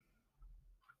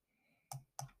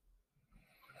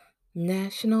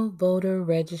National Voter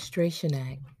Registration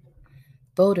Act.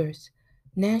 Voters,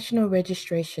 National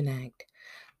Registration Act.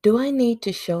 Do I need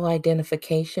to show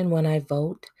identification when I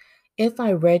vote if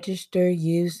I register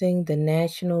using the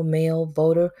National Male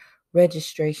Voter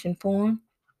Registration Form?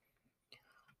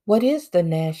 What is the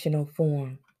National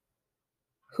Form?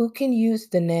 Who can use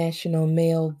the National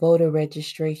Male Voter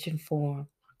Registration Form?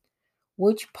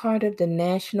 Which part of the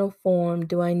national form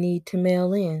do I need to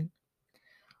mail in?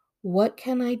 What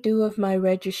can I do if my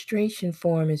registration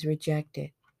form is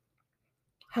rejected?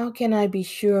 How can I be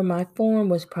sure my form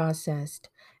was processed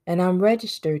and I'm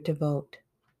registered to vote?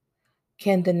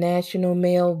 Can the National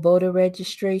Male Voter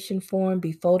Registration Form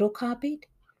be photocopied?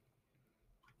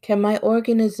 Can my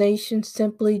organization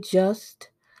simply just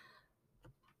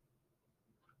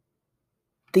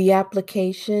the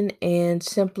application and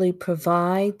simply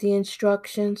provide the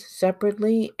instructions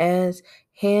separately as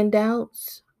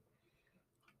handouts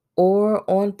or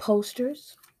on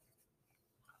posters?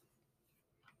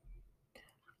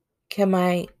 Can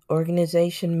my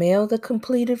organization mail the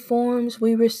completed forms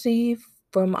we receive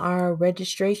from our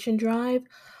registration drive,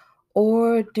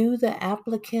 or do the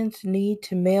applicants need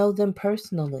to mail them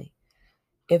personally?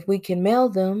 If we can mail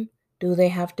them, do they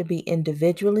have to be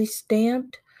individually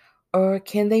stamped or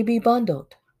can they be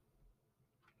bundled?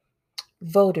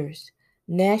 Voters,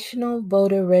 National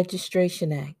Voter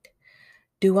Registration Act.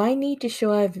 Do I need to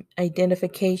show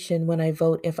identification when I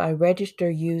vote if I register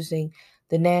using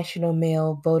the National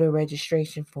Mail Voter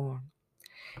Registration Form?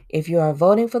 If you are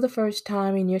voting for the first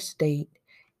time in your state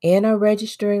and are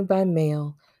registering by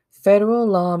mail, federal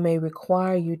law may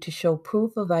require you to show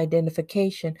proof of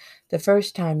identification the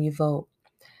first time you vote.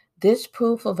 This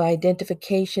proof of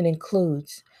identification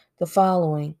includes the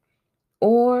following,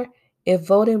 or if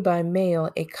voting by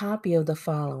mail, a copy of the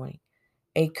following: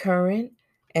 a current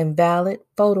and valid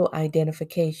photo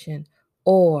identification,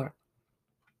 or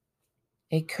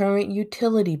a current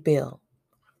utility bill,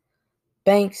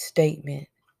 bank statement,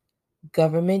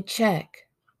 government check,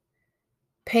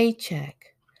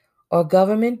 paycheck, or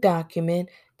government document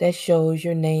that shows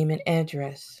your name and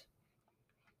address.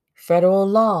 Federal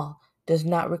law does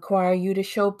not require you to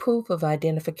show proof of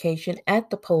identification at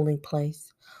the polling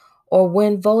place or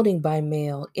when voting by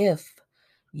mail if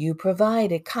you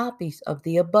provided copies of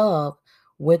the above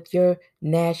with your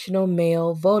National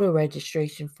Mail Voter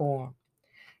Registration Form.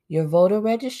 Your voter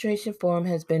registration form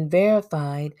has been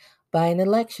verified by an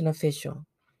election official,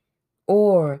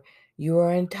 or you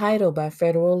are entitled by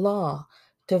federal law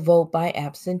to vote by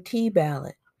absentee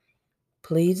ballot.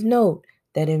 Please note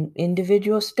that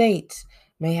individual states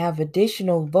may have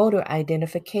additional voter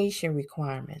identification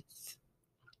requirements.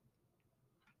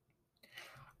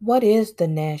 What is the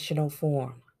national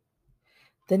form?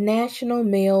 The National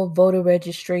Mail Voter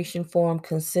Registration Form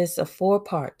consists of 4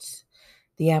 parts: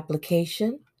 the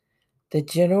application, the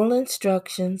general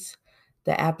instructions,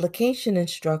 the application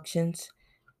instructions,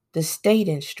 the state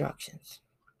instructions.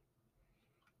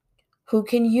 Who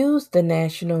can use the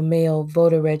National Mail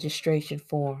Voter Registration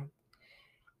Form?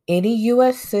 Any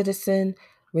U.S. citizen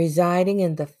residing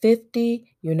in the 50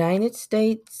 United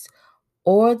States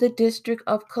or the District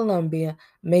of Columbia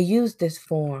may use this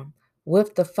form,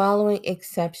 with the following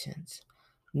exceptions: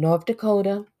 North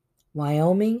Dakota,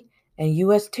 Wyoming, and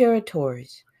U.S.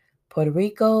 territories, Puerto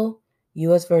Rico,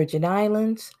 U.S. Virgin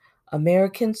Islands,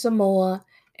 American Samoa,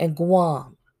 and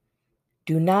Guam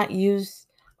do not use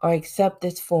or accept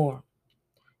this form.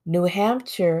 New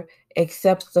Hampshire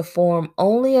accepts the form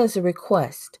only as a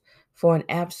request for an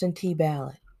absentee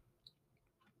ballot.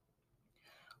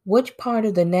 Which part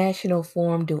of the national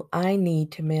form do I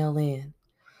need to mail in?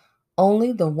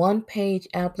 Only the one-page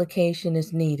application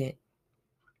is needed.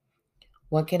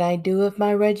 What can I do if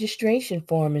my registration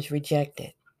form is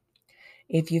rejected?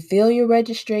 If you feel your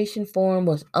registration form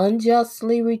was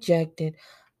unjustly rejected,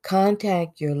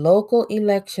 contact your local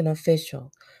election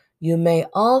official. You may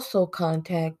also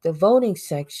contact the voting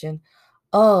section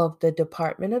of the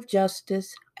Department of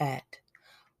Justice at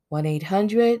 1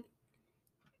 800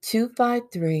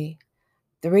 253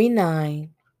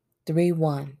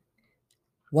 3931.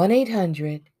 1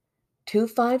 800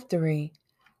 253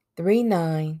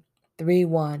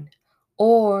 3931,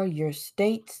 or your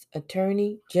state's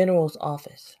Attorney General's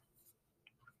office.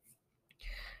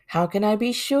 How can I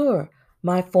be sure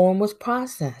my form was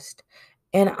processed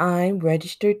and I'm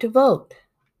registered to vote?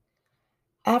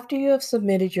 After you have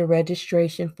submitted your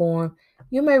registration form,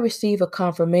 you may receive a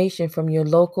confirmation from your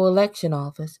local election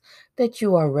office that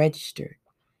you are registered.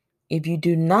 If you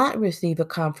do not receive a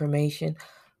confirmation,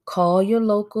 call your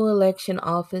local election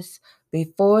office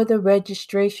before the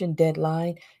registration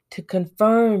deadline to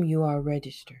confirm you are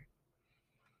registered.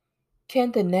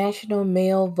 Can the National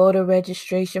Mail Voter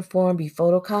Registration Form be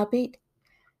photocopied?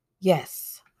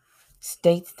 Yes.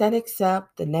 States that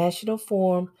accept the national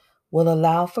form will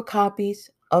allow for copies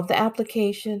of the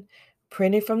application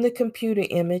printed from the computer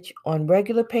image on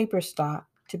regular paper stock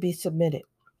to be submitted.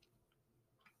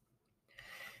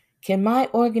 Can my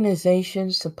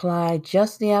organization supply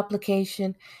just the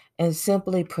application and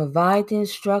simply provide the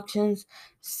instructions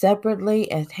separately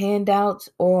as handouts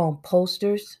or on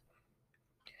posters?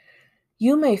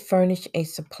 You may furnish a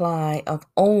supply of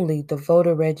only the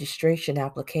voter registration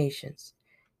applications,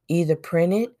 either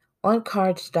printed on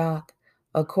cardstock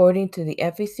according to the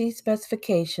FEC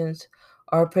specifications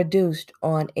or produced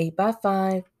on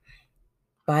 8x5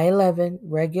 by 11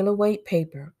 regular weight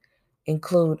paper.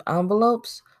 Include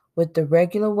envelopes with the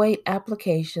regular weight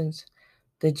applications.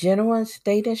 The general and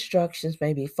state instructions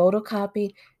may be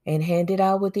photocopied and handed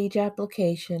out with each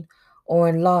application or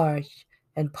enlarged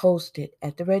and posted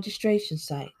at the registration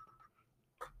site.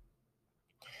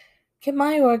 Can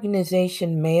my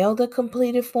organization mail the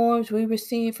completed forms we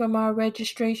receive from our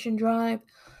registration drive,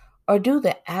 or do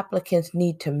the applicants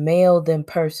need to mail them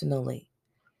personally?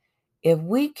 If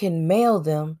we can mail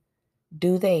them,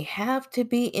 do they have to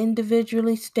be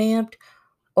individually stamped,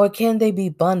 or can they be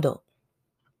bundled?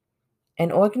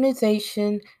 An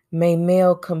organization may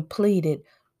mail completed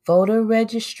voter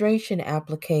registration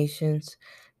applications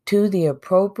to the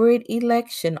appropriate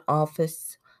election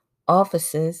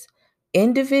offices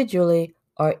individually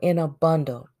or in a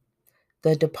bundle.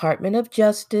 The Department of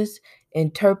Justice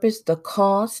interprets the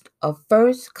cost of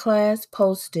first class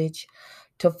postage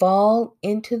to fall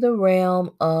into the realm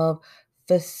of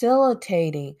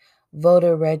facilitating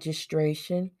voter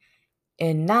registration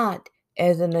and not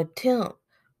as an attempt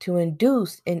to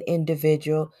induce an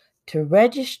individual to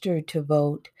register to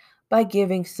vote by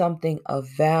giving something of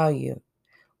value,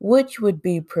 which would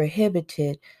be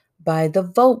prohibited by the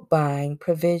vote buying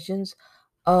provisions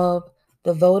of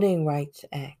the Voting Rights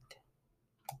Act.